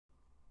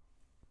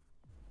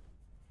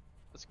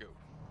Let's go.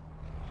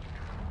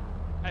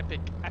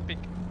 Epic, epic.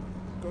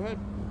 Go ahead.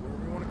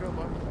 Wherever you want to go,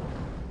 bud.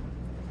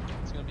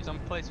 It's gonna be some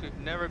place we've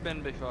never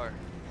been before.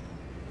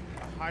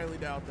 I highly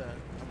doubt that.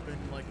 I've been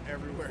like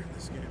everywhere in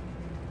this game.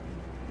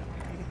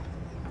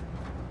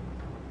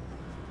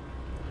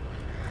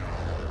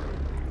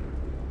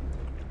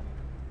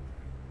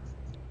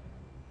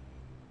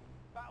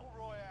 Battle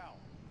Royale.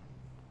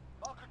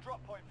 Mark a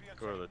drop point for your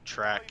Go to team. the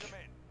track. Lead 'em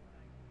in.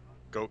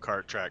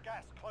 Go-kart track.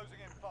 Gas closing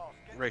in fast.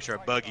 Get Race the our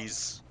train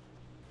buggies.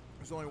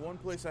 There's only one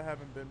place I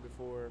haven't been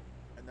before,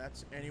 and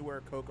that's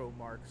anywhere Coco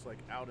marks, like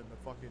out in the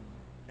fucking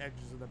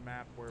edges of the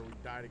map where we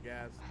died of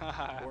gas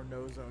or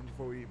no zone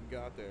before we even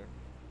got there.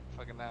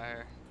 Fucking out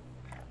here.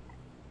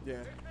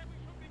 Yeah.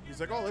 He's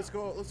like, oh, let's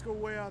go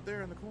way out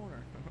there in the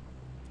corner.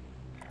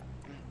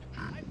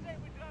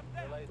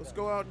 Let's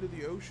go out into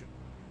the ocean.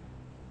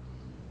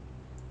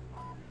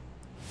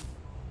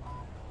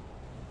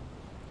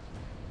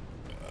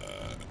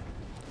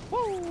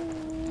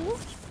 Woo!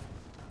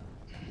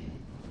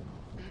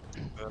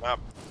 They're not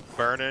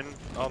burning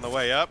on the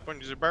way up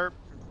when you burp.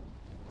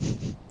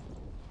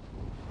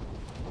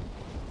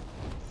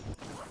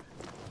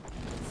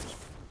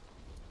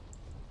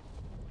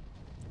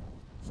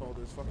 Saw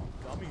those fucking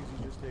gummies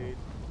he just ate.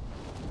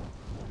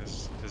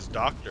 His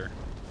doctor.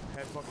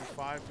 Had fucking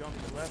 5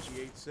 gummies left.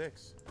 He ate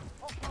 6.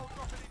 Hostile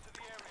dropping into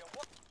the area.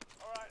 What?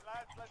 All right,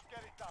 lads, let's get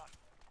it done.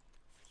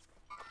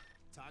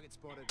 Target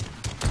spotted.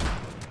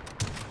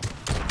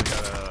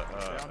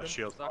 Got a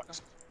shield Stock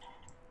box.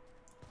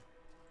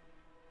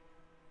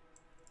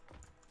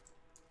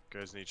 You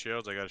guys need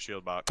shields? I got a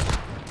shield box.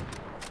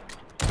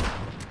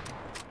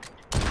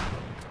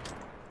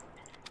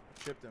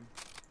 Chipped him.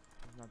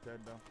 He's not dead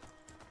though.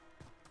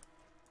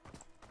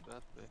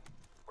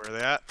 Where are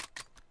they at?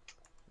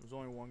 There's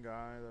only one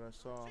guy that I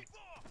saw.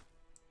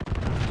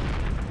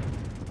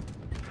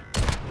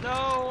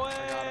 No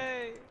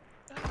way!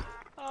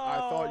 Oh, I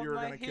thought you were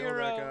my gonna kill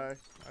hero. that guy.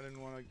 I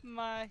didn't want to.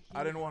 My hero.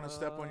 I didn't want to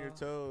step on your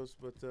toes,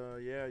 but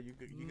yeah, you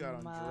got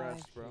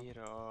undressed, bro.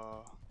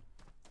 Hero.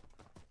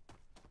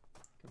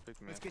 Good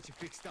big man. Let's get you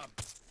fixed up.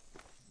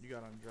 You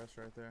got undressed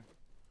right there.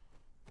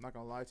 I'm not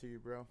gonna lie to you,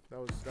 bro. That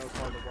was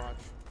hard to watch.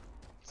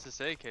 It's this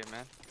AK,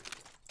 man.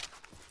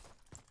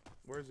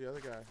 Where's the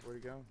other guy?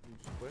 Where'd he go? He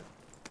just quit?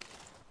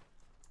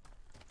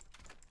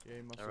 Yeah,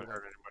 he must I have haven't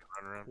like, heard anybody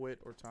run around. quit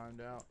or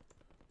timed out.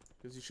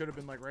 Because he should have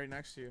been like right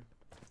next to you.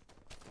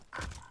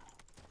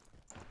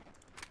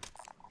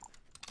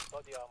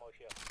 Got the ammo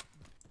here.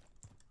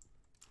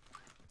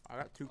 I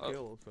got 2 Oh.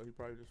 kills, so he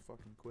probably just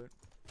fucking quit.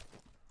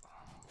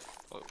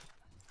 Oh.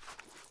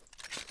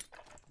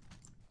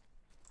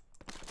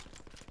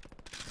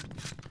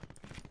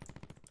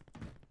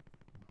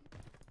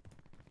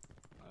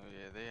 Oh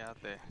yeah, they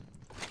out there.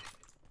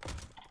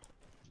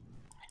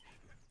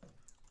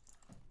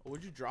 Oh,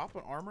 would you drop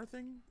an armor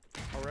thing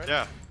already?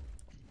 Yeah.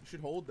 You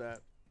should hold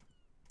that.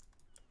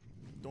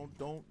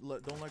 Don't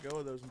let go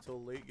of those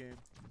until late game.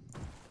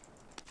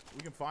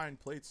 We can find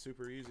plates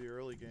super easy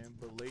early game,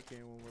 but late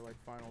game when we're like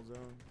final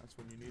zone, that's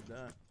when you need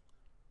that.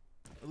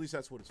 At least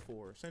that's what it's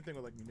for. Same thing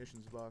with like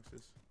munitions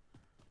boxes.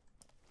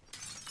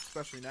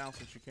 Especially now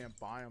since you can't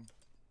buy them.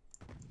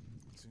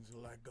 These things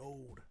are like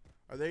gold.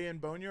 Are they in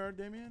Boneyard,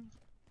 Damien?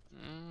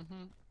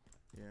 Mm-hmm.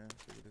 Yeah, I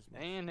figured as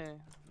much. Ain't it?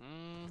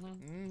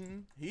 Mm-hmm.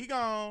 He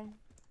gone.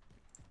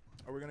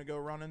 Are we gonna go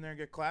run in there and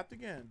get clapped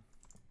again?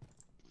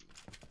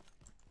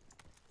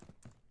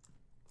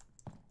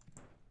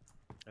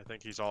 I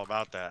think he's all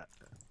about that.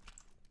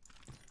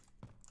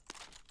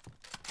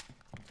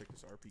 Take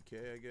this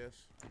RPK, I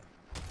guess.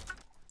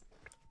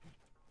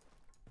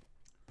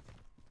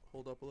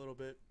 Hold up a little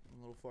bit. I'm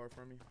a little far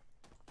from you.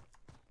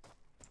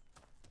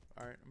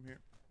 Alright, I'm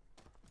here.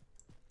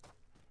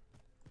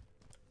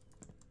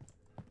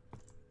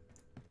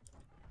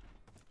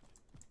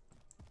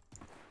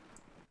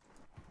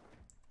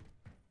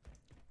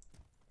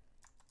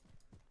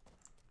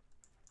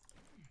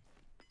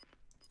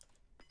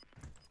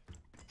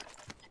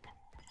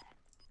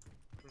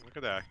 Look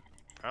at that.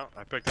 Oh,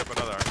 I picked up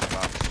another armor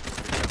box.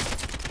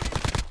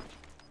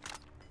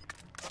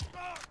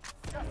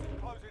 Gas is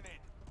closing in.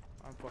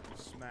 I'm fucking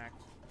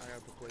smacked. I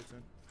gotta put plates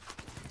in.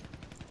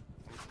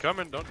 He's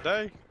coming, don't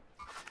die.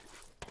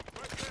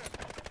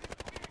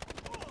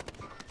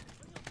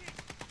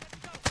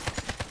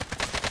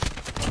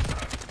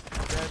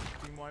 Dead.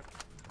 Team wipe.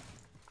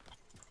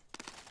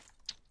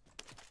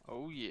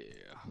 Oh yeah.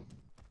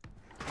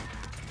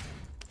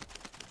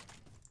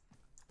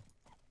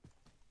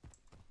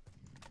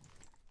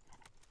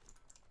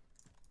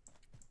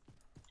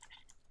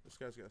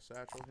 This guy's got a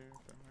satchel here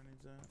if anyone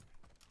needs that.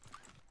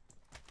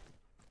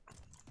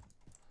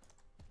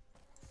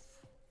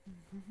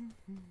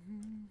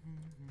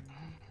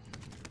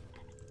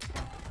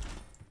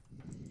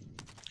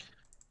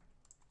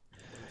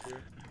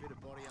 Bit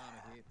of body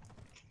armor here.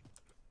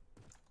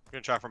 You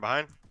gonna try from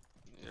behind?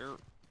 Yep.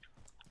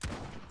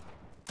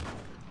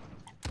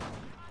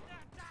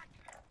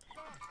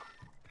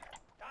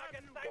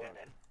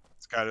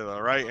 This guy to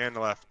the right and the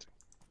left.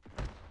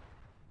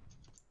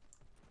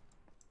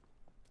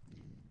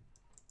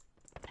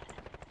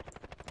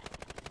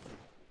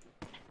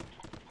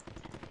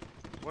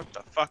 What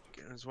the fuck?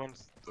 There's one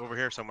over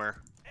here somewhere.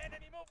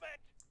 Enemy movement.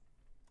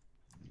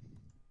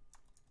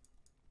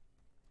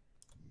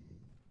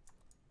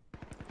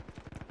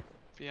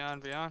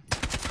 Beyond.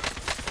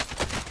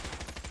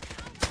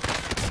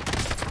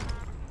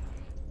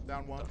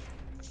 Down one.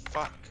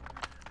 Fuck.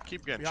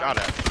 Keep getting Behind.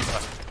 shot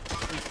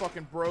at. He's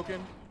fucking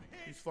broken.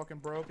 He's fucking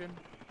broken.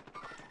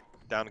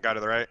 Down the guy to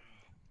the right.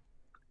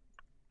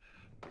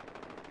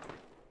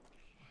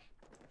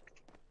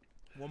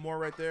 One more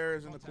right there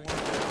is in the corner. Down.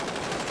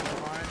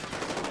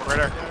 Behind. Right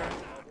there. There.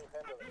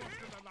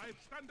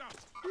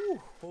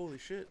 Whew, holy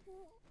shit.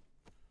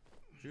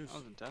 Juice. That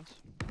was intense.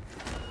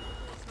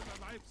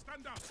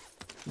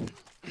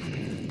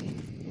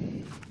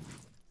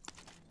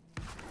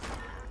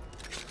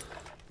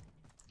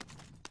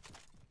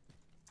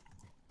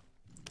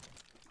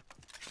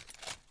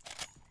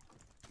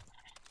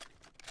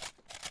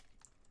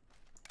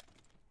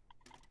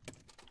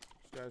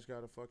 This guy's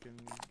got a fucking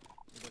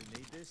Anybody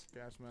need this?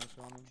 gas mask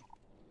on him.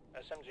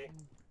 SMG.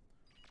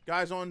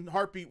 Guys on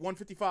heartbeat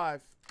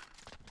 155.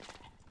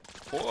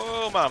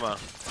 Whoa, mama.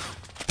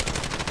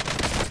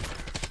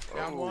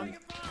 Down Oh. one.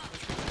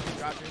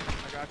 Got you.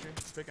 I got you.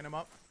 Picking him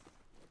up.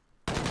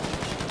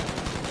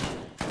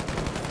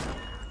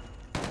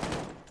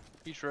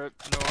 Each rip,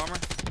 no armor.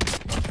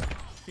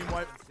 Team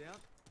wipe. One's down.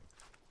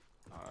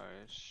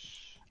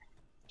 Nice.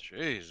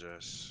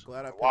 Jesus.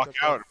 Glad I picked walk up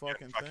out that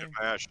fucking and fucking thing.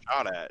 my ass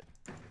shot at.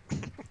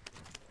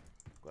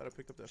 Glad I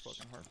picked up that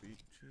fucking heartbeat.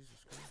 Jesus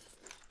Christ.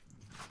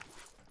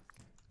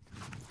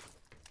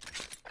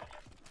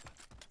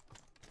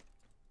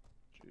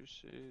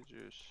 Juicy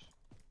juice.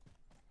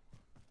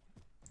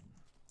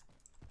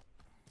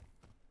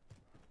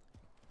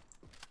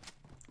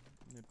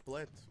 Need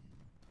blit.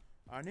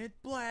 I need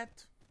blit.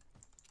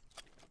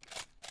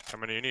 How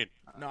many you need?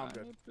 No, I'm I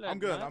good. need I'm blood,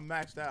 good. man. I'm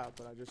maxed out,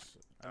 but I need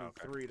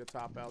Okay. 3 to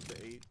top out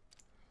to 8.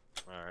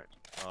 All right.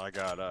 Well,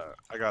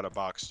 I got a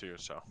box too,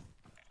 so.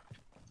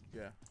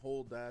 Yeah,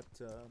 hold that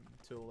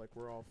until like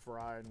we're all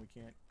fried and we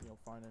can't,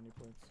 find any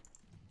plates.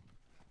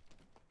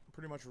 I'm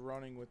pretty much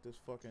running with this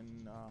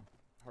fucking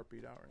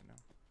heartbeat out right now.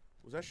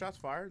 Was that shots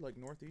fired like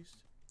northeast?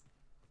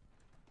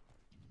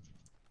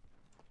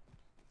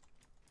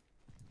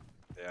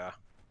 Yeah.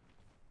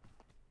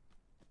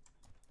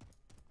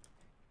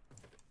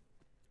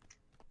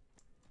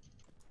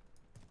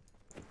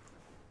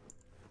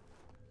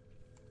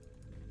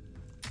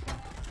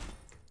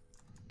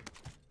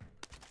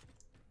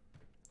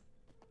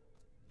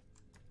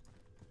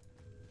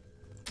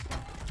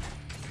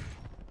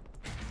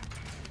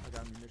 I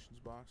got a munitions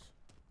box.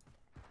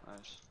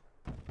 Nice.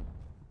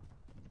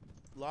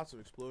 Lots of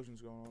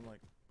explosions going on, like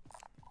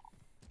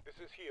This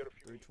is here if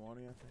you need.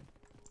 320, I think.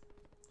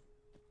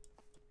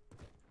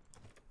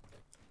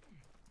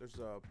 There's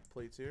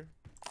plates here.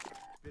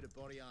 Bit of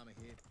body armor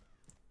here.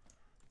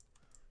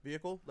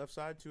 Vehicle, left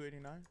side,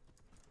 289.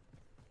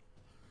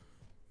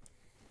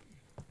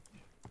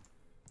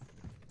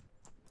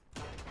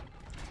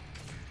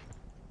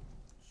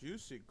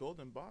 Juicy,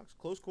 golden box.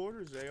 Close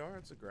quarters, AR,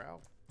 it's a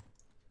growl.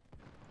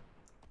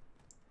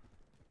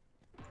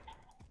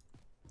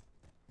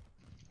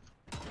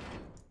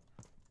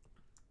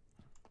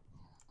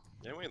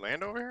 Didn't we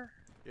land over here?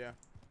 Yeah.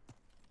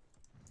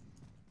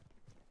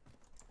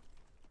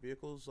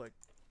 Vehicle's like,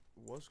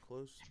 was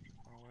close.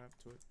 Oh, what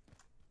happened to it?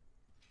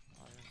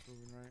 Oh, yeah, it's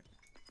moving right.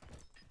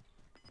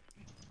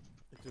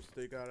 It just,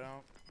 they got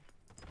out.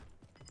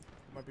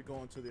 Might be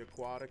going to the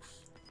aquatics.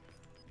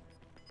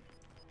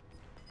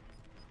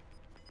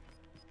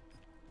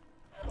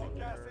 Got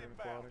gas They're in inbound.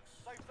 aquatics.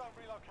 Safe zone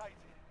relocated.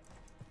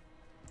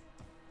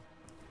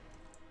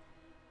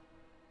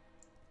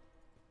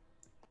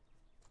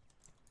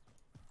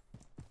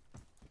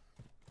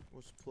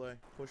 What's the play?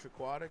 Push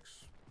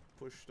aquatics,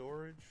 push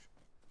storage.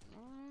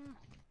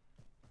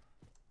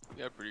 We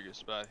got a pretty good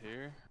spot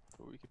here,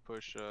 but we could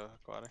push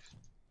aquatics.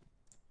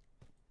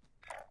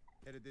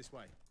 Headed this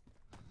way.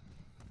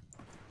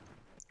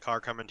 Car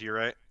coming to your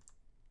right.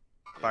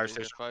 Yeah, Fire we got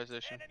station. Fire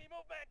station. Enemy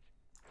movement.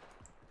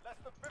 Less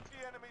than 50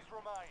 enemies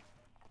remain.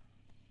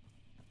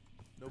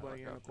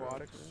 Nobody in Look out for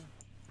aquatics. it,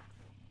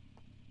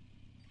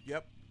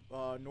 Yep.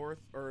 North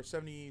or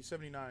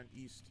 79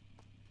 east.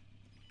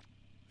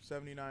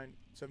 79,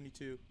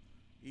 72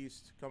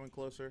 east, coming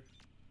closer.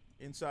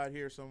 Inside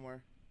here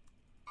somewhere.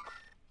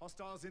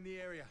 Hostiles in the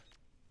area.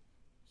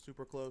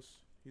 Super close.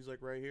 He's like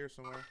right here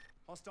somewhere.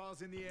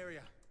 Hostiles in the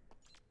area.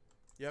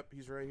 Yep,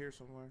 he's right here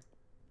somewhere.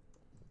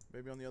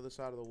 Maybe on the other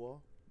side of the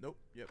wall. Nope.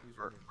 Yep, he's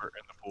right We're here.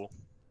 in the pool.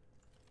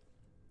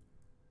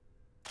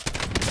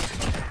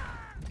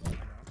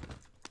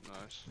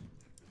 Nice.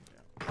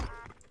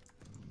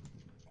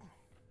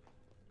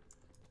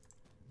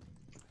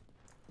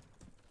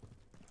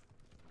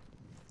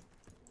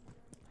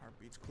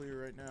 Heartbeat's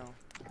clear right now.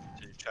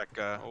 Did you check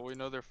Oh, we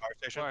know they're fire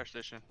station? fire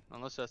station.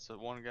 Unless that's the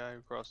one guy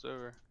who crossed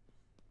over.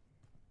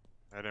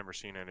 I never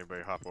seen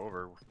anybody hop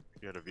over.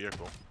 You had a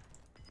vehicle.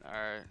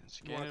 Alright, You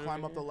scan want it to climb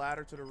over up the here.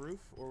 ladder to the roof?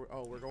 Or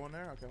oh, we're going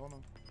there? Okay, hold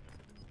on.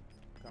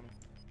 Coming.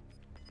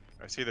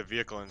 I see the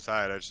vehicle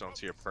inside. I just don't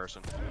see a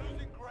person.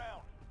 Losing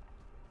ground.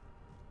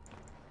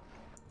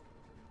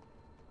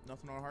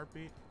 Nothing on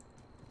heartbeat.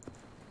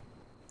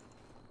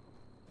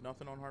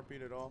 Nothing on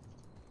heartbeat at all.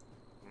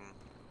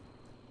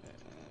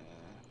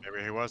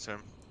 Maybe he was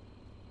him.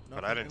 Nothing.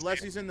 But I didn't Unless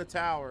see he's in the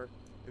tower.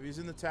 If he's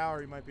in the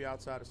tower, he might be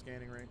outside of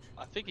scanning range.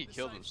 I think he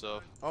killed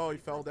himself. Oh, he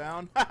fell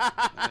down.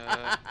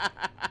 Yeah.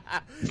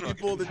 He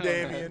pulled a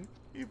Damien.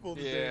 He pulled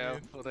a Yeah,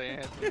 Damien. for the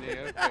Anthony.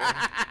 Okay.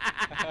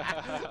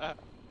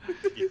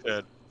 He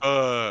said,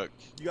 fuck.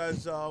 You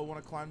guys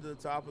want to climb to the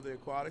top of the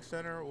aquatic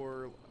center,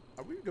 or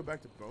we can go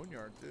back to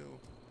Boneyard too,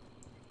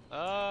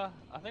 I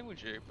think we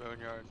should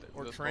Boneyard.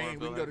 or This train. one We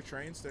can go building. to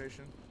train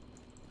station.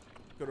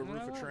 Go to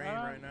roof No, of train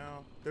right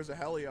now. There's a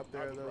heli up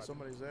there though.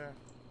 Somebody's there.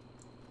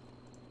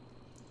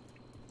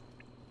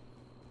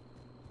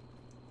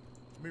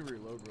 Let me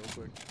reload real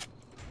quick.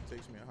 It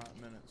takes me a hot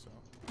minute, so.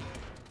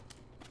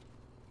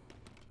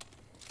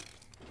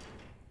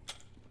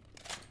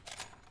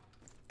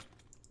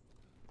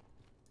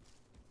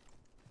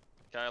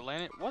 Guy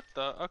landed. What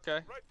the? Okay.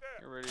 Right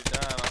there. You're ready to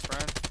die, my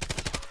friend.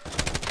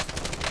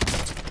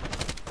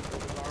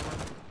 Armor.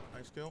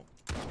 Nice kill.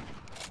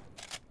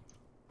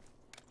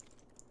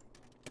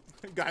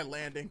 Guy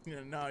landing.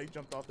 No, he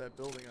jumped off that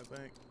building, I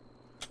think.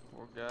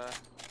 Poor guy.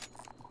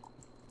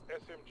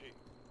 SMG.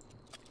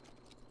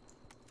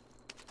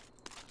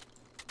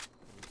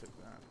 Let me take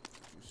that.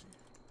 Juicy.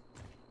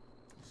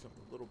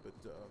 Something a little bit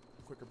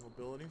quicker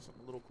mobility,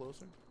 something a little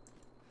closer.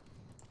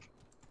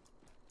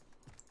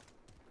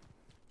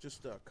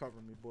 Just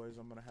cover me, boys.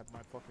 I'm gonna have my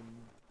fucking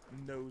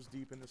nose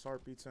deep in this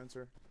heartbeat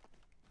sensor.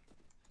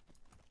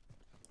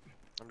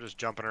 I'm just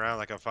jumping around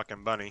like a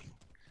fucking bunny.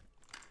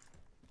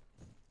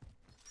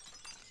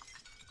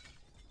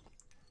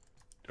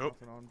 Oh,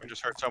 Nothing on. I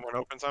just heard someone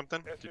open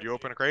something. Did you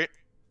open a crate?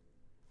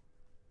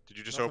 Did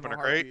you just Nothing open a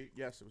on crate? heartbeat.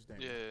 Yes, it was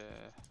Damien. Yeah.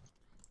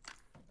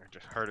 I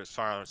just heard it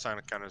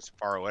sounded kind of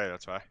far away,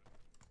 that's why.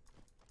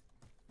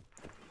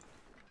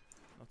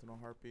 Nothing on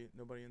heartbeat.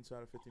 Nobody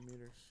inside of 50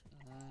 meters.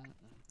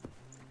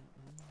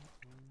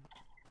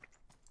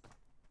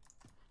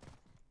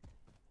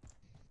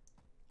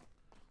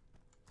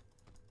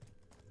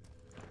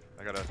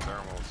 I got a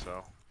thermal,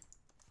 so.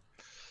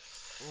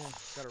 Oh,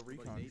 got a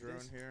recon need drone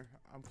this? here.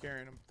 I'm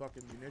carrying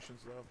fucking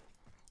munitions though.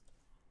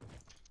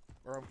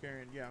 Or I'm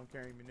carrying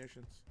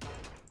munitions.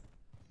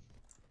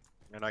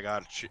 And I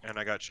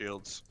got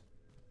shields.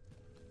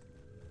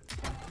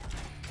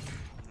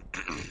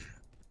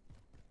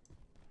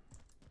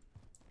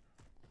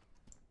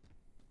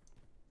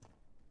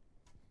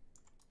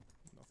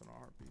 Nothing on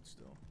heartbeat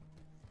still.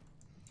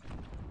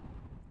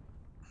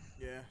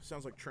 Yeah,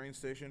 sounds like train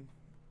station.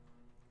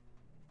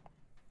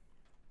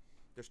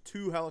 There's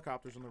 2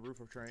 helicopters on the roof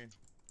of train.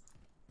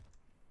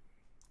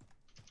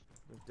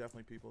 There's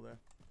definitely people there.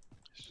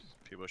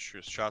 People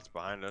shoot shots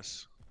behind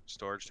us.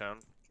 Storage town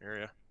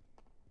area.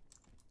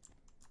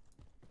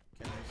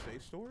 Can they say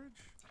storage?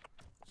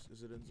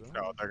 Is it in zone?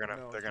 No, they're gonna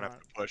No, have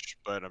it's to push,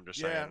 but I'm just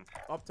Yeah, saying.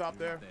 up top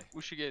there.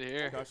 We should get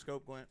here. Got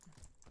scope glint.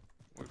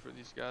 Wait for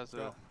these guys to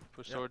Go.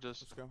 push Yep, towards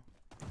us. Let's go.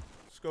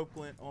 Scope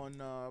glint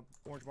on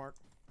orange mark.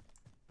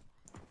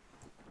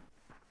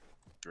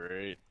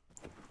 Great.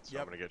 So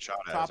Yep. I'm gonna get shot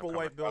at. as Top I'm of coming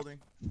white across. building.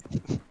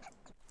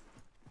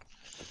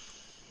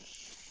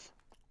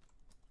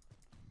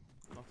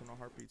 Nothing on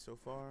heartbeat so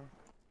far.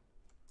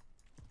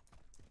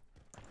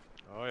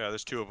 Oh yeah,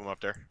 there's 2 of them up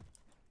there.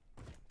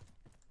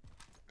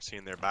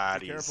 Seeing their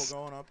bodies. Be careful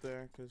going up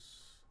there,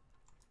 cause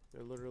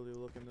they're literally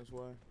looking this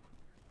way.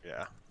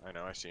 Yeah, I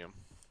know. I see them.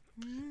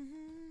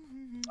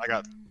 I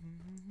got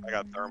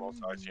thermal,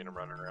 so I seen them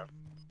running around.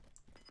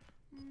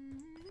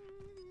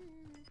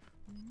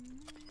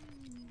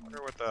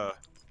 Wonder what the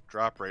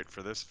drop rate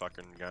for this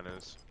fucking gun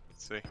is.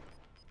 Let's see.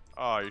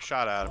 Oh, you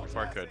shot at it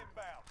before I could.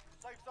 Inbound.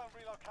 Safe zone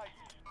relocated.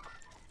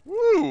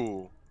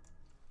 Woo!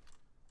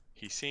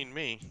 He seen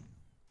me,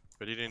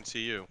 but he didn't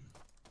see you.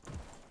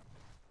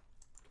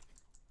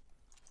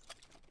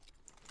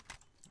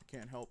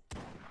 Can't help.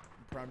 I'm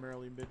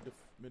primarily mid to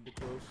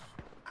close.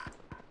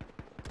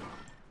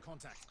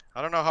 Contact.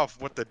 I don't know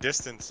what the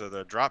distance of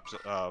the drop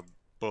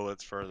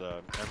bullets for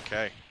the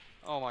MK.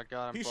 Oh my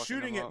god, I'm He's fucking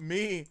shooting them at up.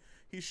 me.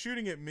 He's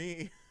shooting at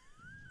me.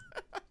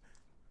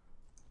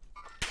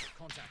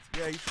 Contact.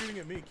 Yeah, he's shooting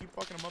at me. Keep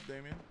fucking him up,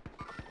 Damien.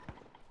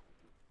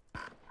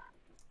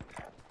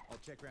 I'll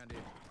check round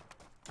here.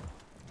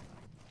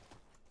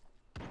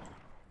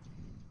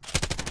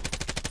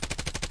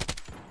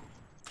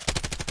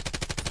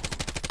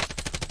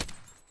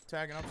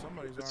 Tagging up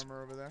somebody's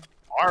armor over there.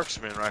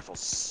 Marksman rifle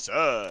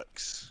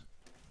sucks.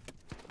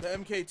 The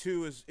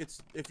MK2 is,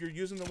 if you're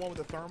using the one with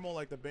the thermal,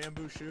 like the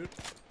bamboo shoot,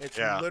 it's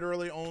Yeah.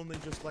 literally only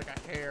just like a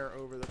hair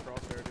over the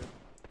crosshair, dude.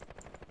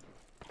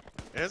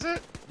 Is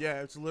it?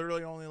 Yeah, it's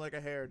literally only like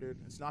a hair, dude.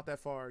 It's not that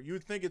far. You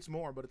would think it's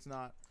more, but it's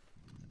not.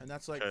 And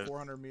that's like 'Cause-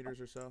 400 meters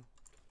or so.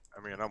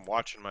 I mean, I'm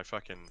watching my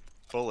fucking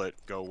bullet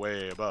go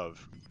way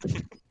above.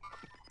 Contact.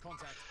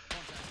 Contact.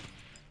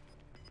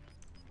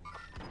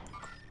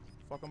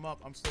 Fuck them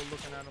up. I'm still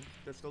looking at them.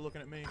 They're still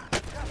looking at me.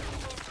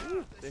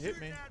 Ooh, they hit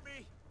me. At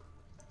me.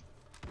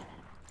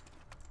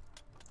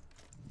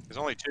 There's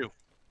only 2.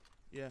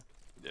 Yeah.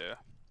 Yeah.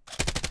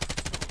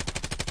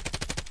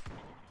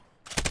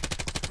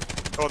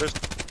 Oh, there's.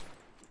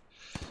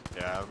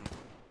 Yeah.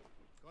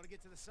 Gotta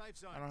get to the safe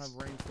zone. I don't have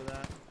range for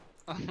that.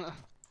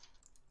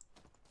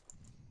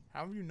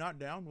 How have you not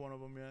downed one of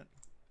them yet?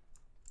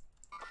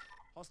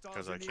 Hostiles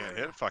Because I in the can't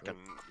area. hit fucking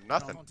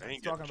nothing. No, I I'm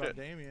ain't talking getting about shit.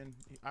 Damien.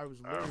 I was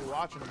literally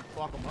watching him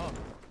fuck him up.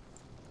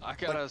 I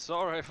got an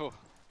assault rifle.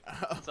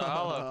 It's a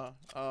hollow.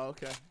 Oh,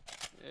 okay.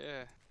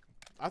 Yeah.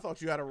 I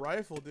thought you had a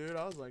rifle, dude.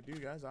 I was like,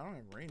 dude, guys, I don't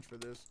have range for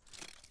this.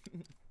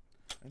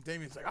 And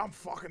Damien's like, I'm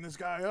fucking this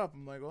guy up.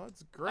 I'm like, well,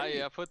 that's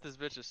great. I put this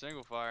bitch a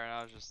single fire and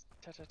I was just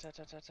tut tut tut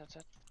tut tut tut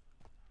tut.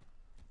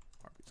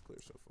 Heartbeat's clear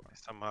so far.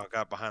 Somehow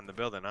got behind the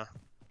building, huh?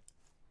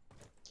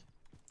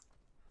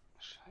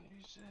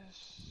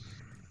 Jesus.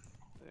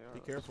 Be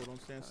careful,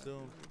 don't stand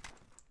still.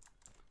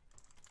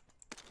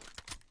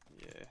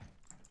 Yeah.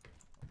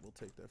 We'll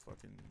take that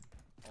fucking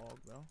AUG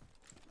though.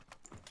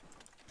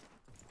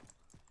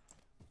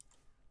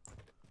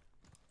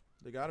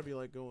 They gotta be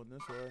like going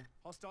this way.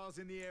 Hostiles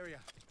in the area.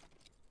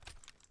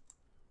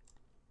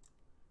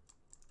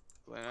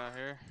 Playing out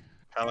here.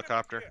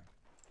 Helicopter.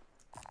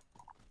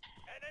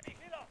 Enemy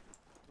killer.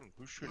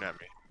 Who's shooting at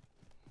me?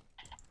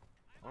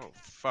 Oh,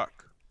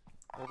 fuck.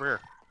 Over here.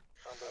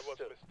 That was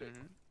a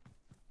mistake.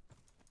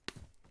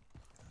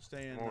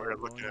 Stay in. I'm over here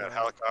going looking at a there.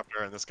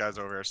 helicopter and this guy's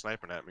over here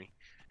sniping at me.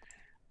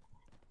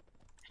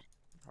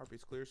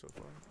 Heartbeat's clear so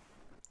far.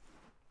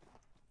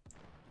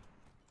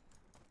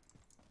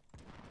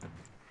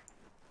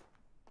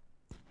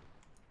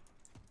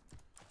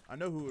 I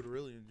know who would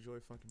really enjoy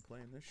fucking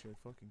playing this shit.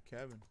 Fucking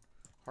Kevin.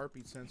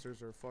 Heartbeat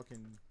sensors are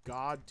fucking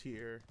god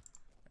tier,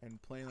 and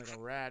playing like a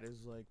rat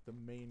is like the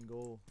main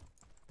goal.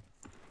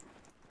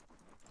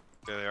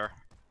 There they are.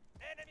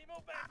 Enemy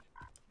movement.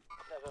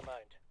 Never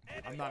mind.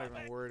 I'm not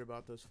even worried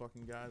about those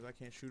fucking guys. I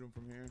can't shoot them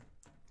from here.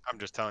 I'm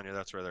just telling you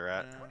that's where they're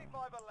at. Yeah, 25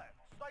 are left.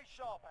 Stay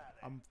sharp out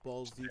there. I'm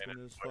balls deep Staying in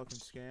in this the woods.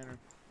 fucking scanner.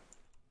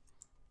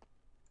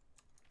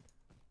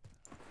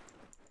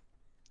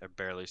 I've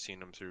barely seen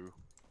them through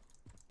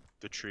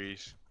the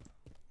trees.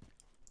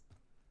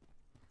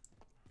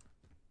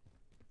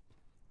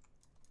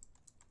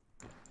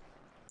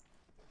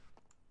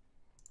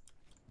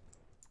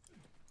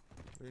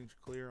 Everything's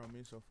clear on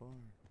me so far.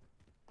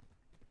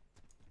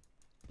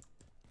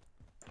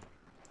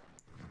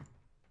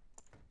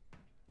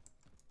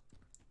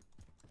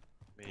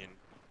 I mean,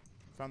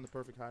 Found the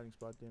perfect hiding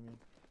spot, Damien.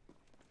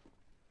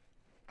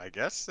 I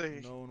guess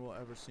they. No one will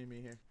ever see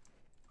me here.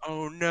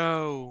 Oh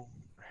no!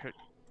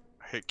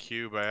 I hit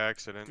Q by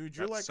accident. Dude,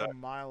 you're That like sucked. a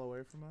mile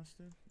away from us,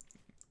 dude.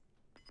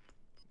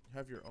 You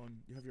have your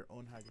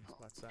own hiding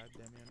spot side,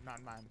 Damien.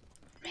 Not mine.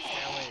 Stay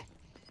away.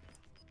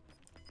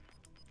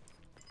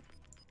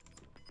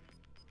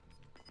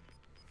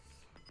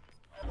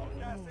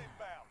 Gas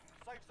inbound.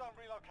 Safe zone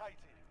relocated.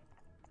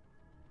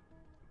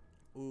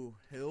 Ooh,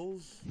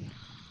 hills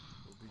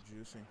would be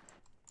juicy.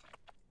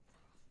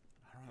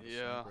 I don't have a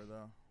Yeah. sniper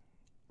though.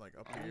 Like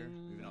up here,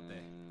 Moving up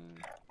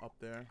there. up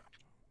there.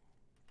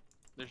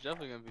 There's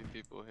definitely gonna be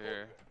people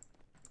here.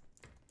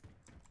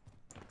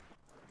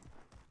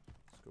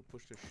 Let's go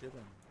push this shit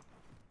in.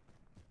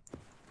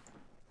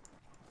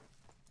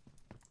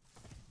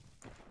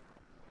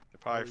 They're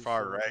probably Already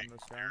far saw right from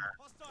this guy.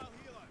 Hostile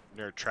helo.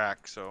 near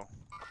track, so.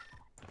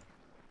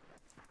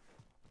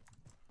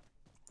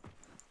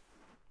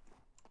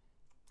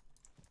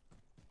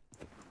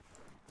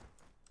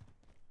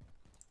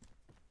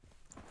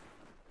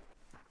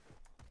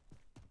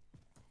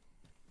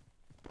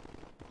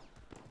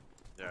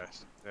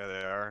 Yes, there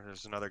they are.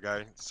 There's another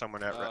guy,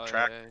 someone at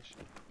track, Yeah, sh-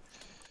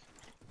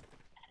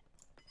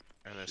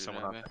 and there's shooting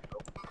someone at on. me.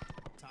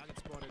 Target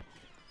spotted.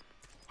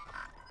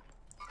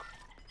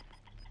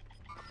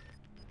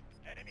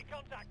 Enemy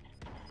contact.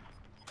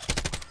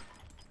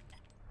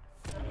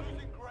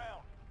 Losing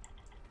ground.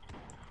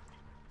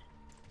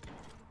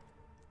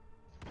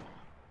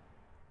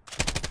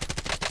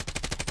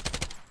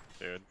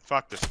 Dude,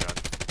 fuck this gun.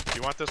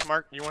 You want this,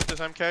 Mark? You want this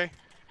MK?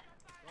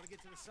 Gotta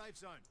get to the safe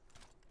zone.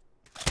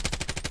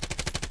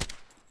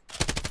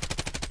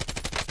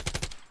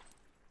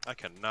 I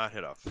cannot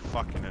hit a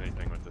fucking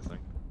anything with this thing.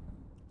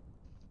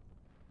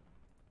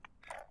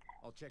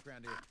 I'll check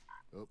round here.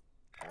 Oh,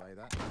 delay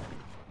that.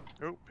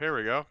 Oh, here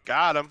we go.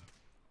 Got him.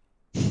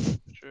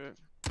 Shit.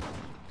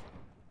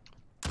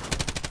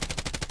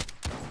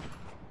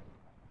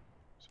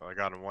 So I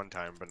got him one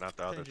time, but not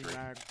the other Changing three.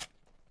 mag.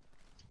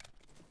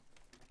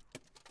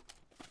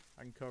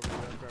 I can cover you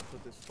after I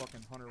put this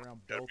fucking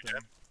 100-round Yep, bolt in.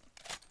 yep.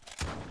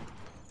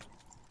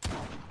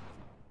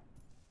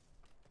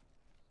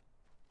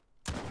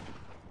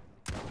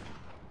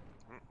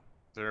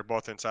 They're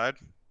both inside.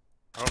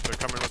 Oh, they're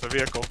coming with a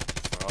vehicle.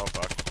 Oh,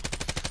 fuck.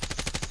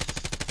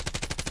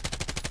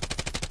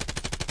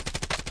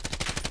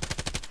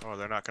 Oh,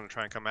 they're not gonna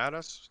try and come at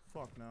us?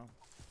 Fuck no.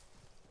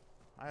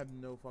 I have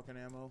no fucking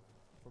ammo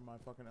for my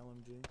fucking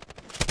LMG.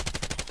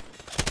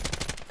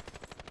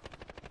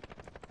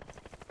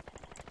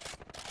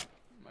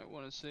 Might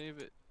want to save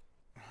it.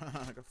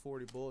 I got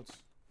 40 bullets.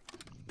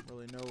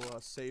 Really no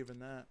saving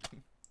that.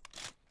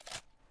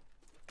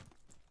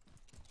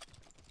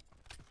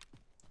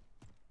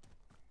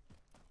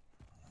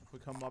 If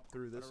we come up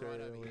through this Right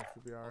area, over we here.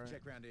 should be I'll alright. check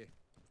round here.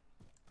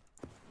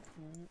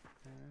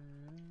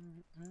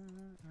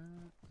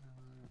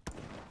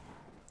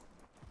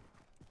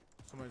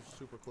 Somebody's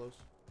super close.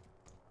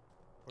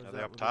 Or Are is they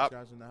that up with top? these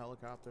guys in the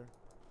helicopter?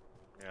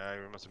 Yeah,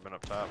 he must have been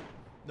up top.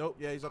 Nope,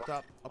 yeah, he's up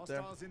top. Up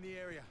there. Hostiles in the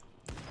area.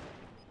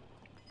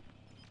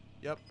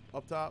 Yep,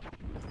 up top. I'm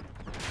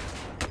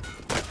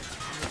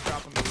just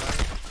dropping the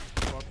right.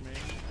 Fuck me.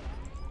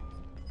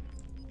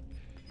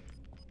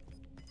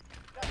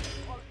 Gas is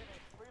closing in.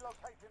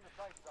 Relocating the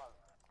safe zone.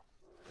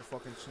 They're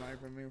fucking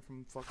sniping me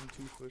from fucking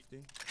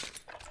 250.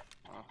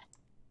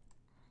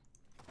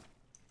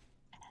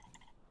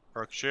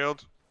 Broke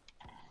shield.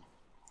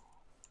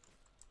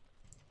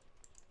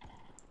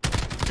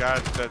 Guy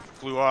that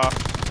flew off.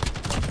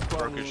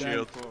 Broke his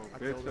shield. I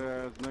killed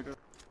him. nigga.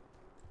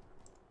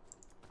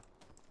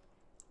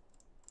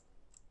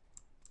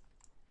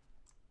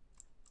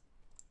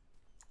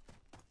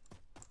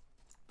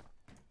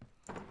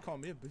 Call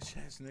me a bitch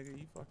ass nigga.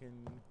 You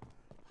fucking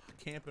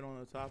camping on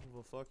the top of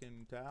a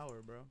fucking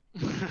tower, bro.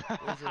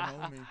 Where's your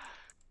homie? You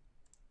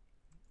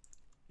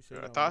said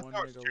I you got thought one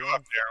there was nigga two left.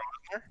 up there,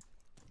 wasn't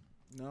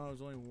there? No,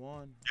 there's only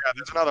one. Yeah,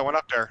 there's another one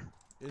up there.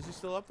 Is he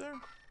still up there?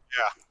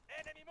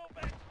 Enemy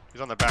movement.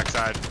 He's on the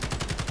backside.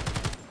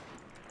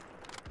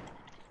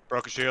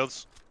 Broke his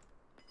shields.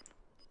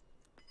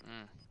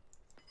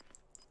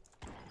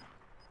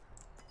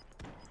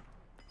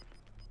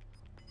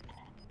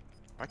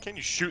 Why can't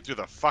you shoot through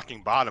the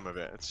fucking bottom of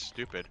it? It's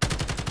stupid.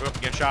 Oop,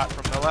 get shot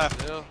from the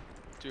left. Still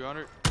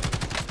 200.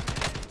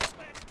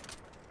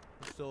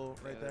 He's still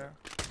right Yeah. there.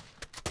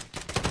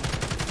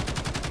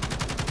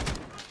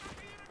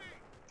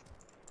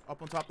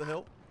 Up on top of the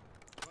hill.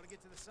 Gotta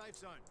get to the safe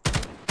zone.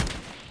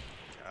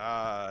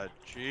 Ah,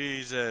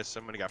 Jesus.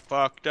 Somebody got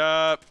fucked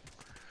up.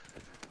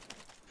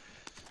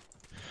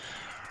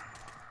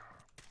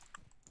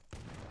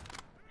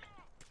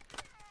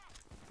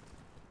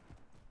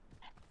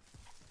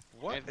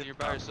 What? Anthony, you're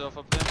by yourself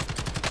up there?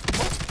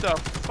 What the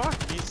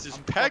fuck? He's just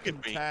I'm pegging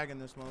fucking me. tagging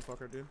this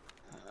motherfucker, dude.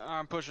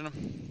 I'm pushing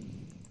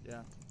him.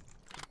 Yeah.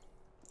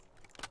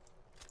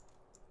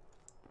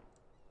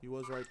 He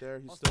was right there.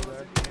 He's still Hostiles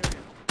there. in the area.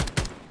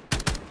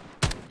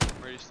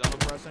 Ready to stop him?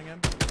 Pressing him.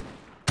 He's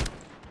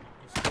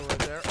still right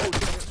there. Oh, he's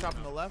gonna get shot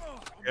from the left.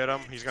 Hit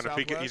him. He's gonna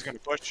peek it. He's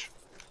Southwest. gonna push.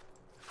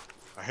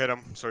 I hit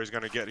him, so he's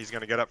gonna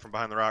get up from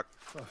behind the rock.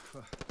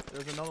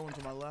 There's another one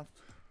to my left.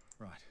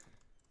 Right.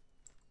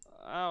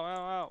 Ow, ow,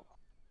 ow.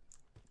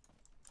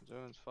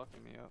 Zone's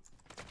fucking me up.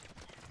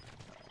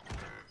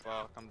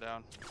 Fuck, I'm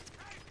down.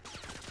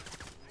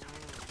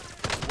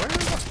 Where the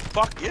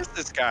fuck is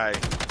this guy?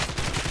 Got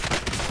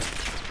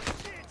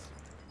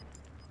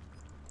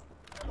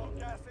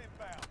gas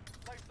inbound.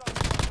 Safe zone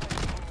located.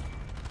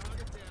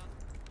 Target down.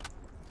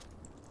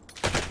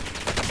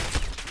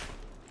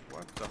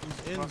 What the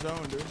He's in fuck?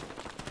 zone, dude.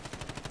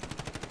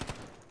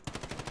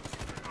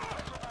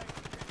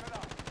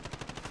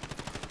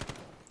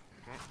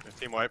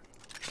 Team wipe.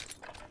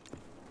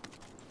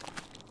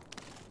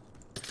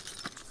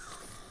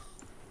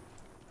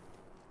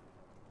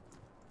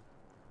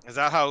 Is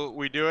that how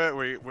we do it?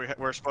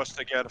 We're supposed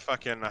to get a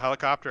fucking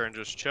helicopter and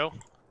just chill?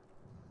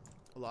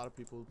 A lot of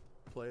people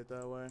play it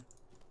that way.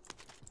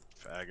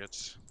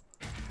 Faggots.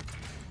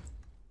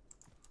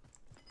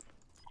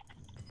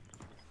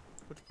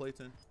 Put your plates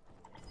in.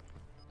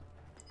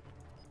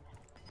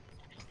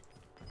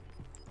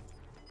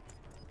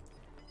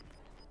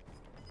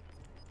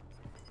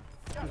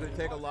 They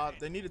take a lot.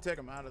 They need to take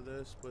them out of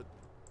this, but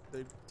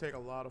they take a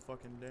lot of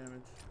fucking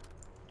damage.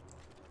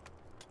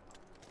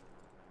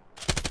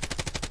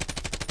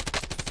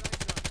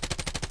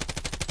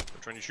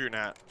 Which one you shooting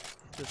at?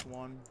 Just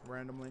one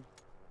randomly.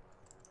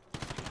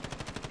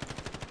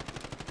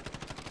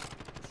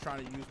 Just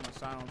trying to use my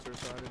silencer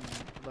so I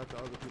didn't let the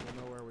other people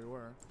know where we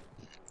were.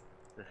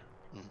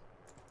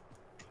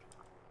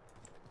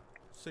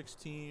 6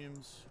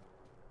 teams,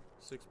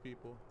 6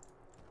 people.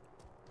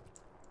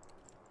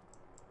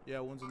 Yeah,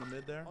 one's in the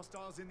mid there.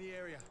 Hostiles in the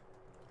area.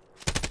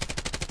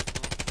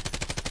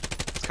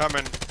 It's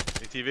coming.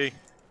 ATV.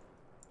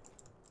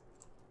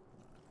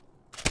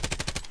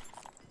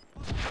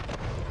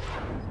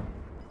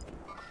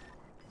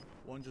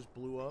 One just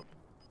blew up.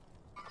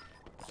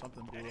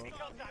 Something blew Enemy up.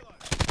 contact.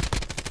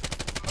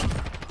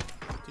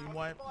 Team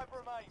wipe. 5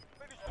 remain.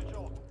 Finish the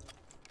job.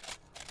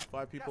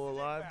 5 people Gas is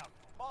alive. inbound.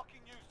 Marking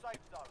new safe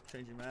zone.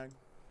 Changing mag.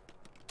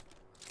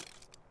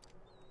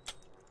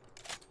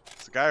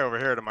 There's a guy over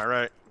here to my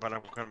right, but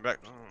I'm coming back.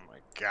 Oh my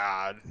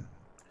god.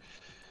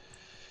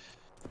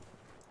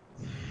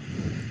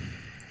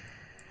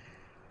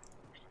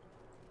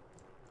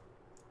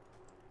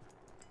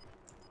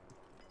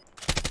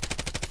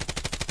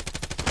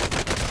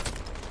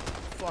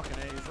 Fucking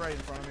A, he's right in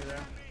front of me there.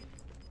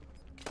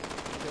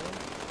 Kill him.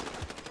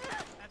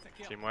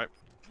 Team wipe.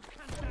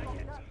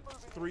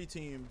 3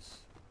 teams.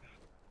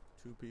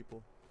 2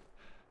 people.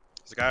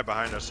 There's a guy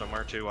behind us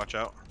somewhere too, watch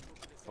out.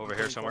 Over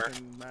here Putting somewhere.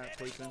 fucking mat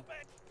plates in.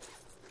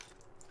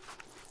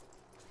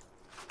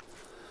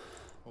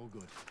 All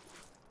good.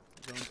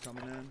 Zone's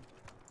coming in.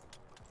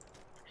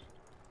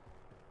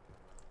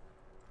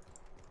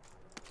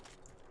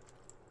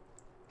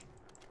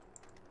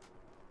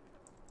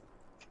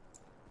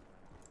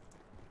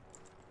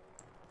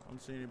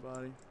 Don't see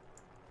anybody.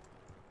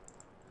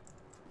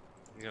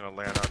 He's gonna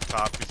land on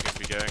top. He's gonna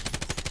be getting.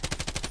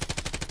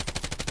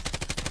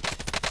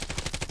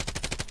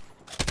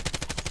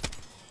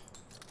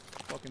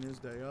 Fucking his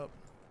day up.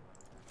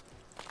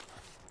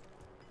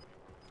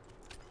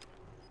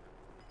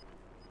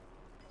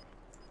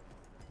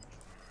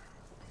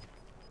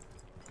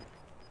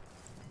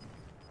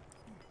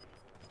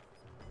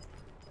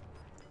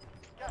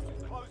 Gas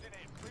is closing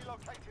in.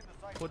 Relocating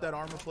the safe. Put that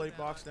armor plate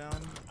box down.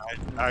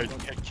 I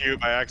hit Q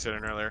by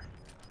accident earlier.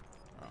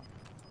 Oh.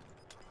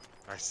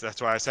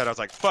 That's why I said I was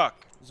like, fuck.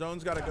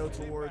 Zone's got to go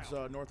towards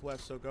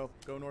northwest, so go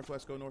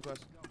northwest, go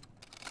northwest.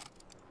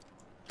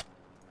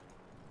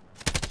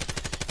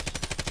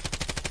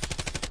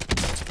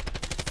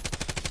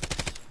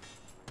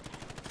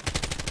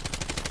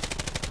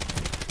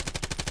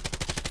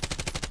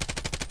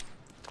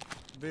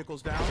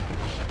 Vehicles down.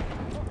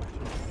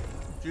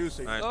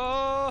 Juicy. Nice.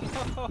 Oh!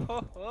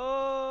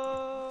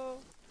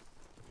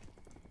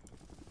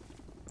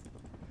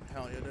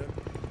 Hell yeah, dude.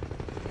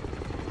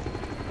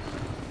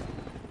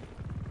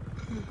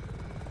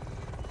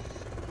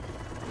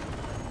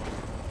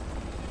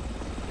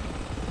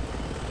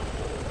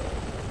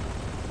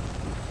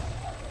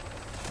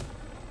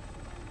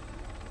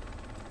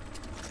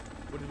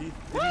 What did he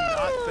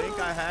not think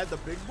I had the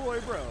big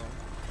boy, bro?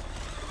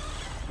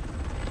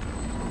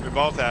 We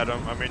both had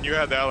them. I mean, you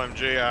had the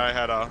LMG. I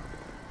had a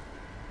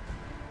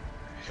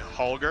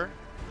Holger.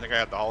 I think I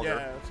had the Holger.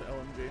 Yeah, it's an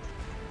LMG.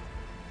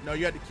 No,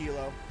 you had the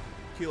Kilo.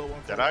 Kilo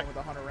 141 Did I? with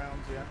 100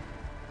 rounds, yeah.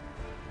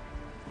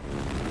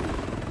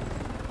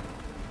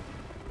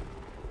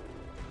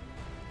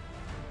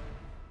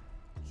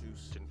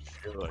 Juice. Didn't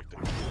feel like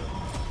that.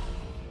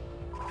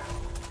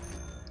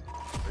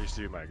 I used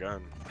to use my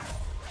gun.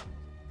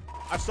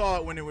 I saw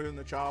it when it was in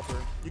the chopper.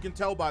 You can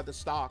tell by the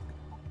stock.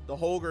 The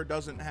Holger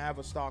doesn't have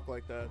a stock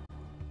like that.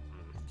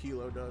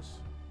 Kilo does.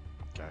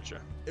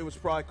 Gotcha. It was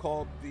probably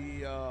called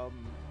the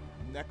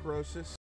Necrosis.